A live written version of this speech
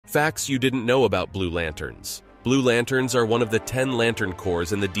Facts you didn't know about Blue Lanterns. Blue Lanterns are one of the 10 Lantern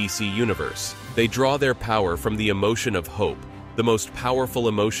Corps in the DC Universe. They draw their power from the emotion of hope, the most powerful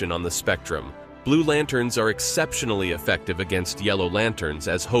emotion on the spectrum. Blue Lanterns are exceptionally effective against Yellow Lanterns,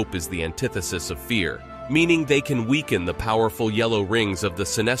 as hope is the antithesis of fear, meaning they can weaken the powerful yellow rings of the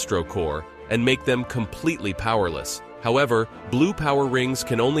Sinestro Corps and make them completely powerless. However, blue power rings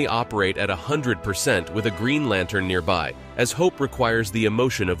can only operate at 100% with a Green Lantern nearby, as hope requires the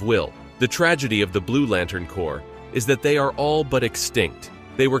emotion of will. The tragedy of the Blue Lantern Corps is that they are all but extinct.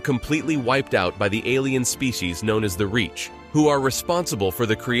 They were completely wiped out by the alien species known as the Reach, who are responsible for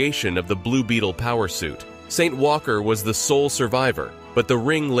the creation of the Blue Beetle power suit. St. Walker was the sole survivor, but the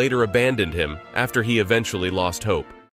Ring later abandoned him after he eventually lost hope.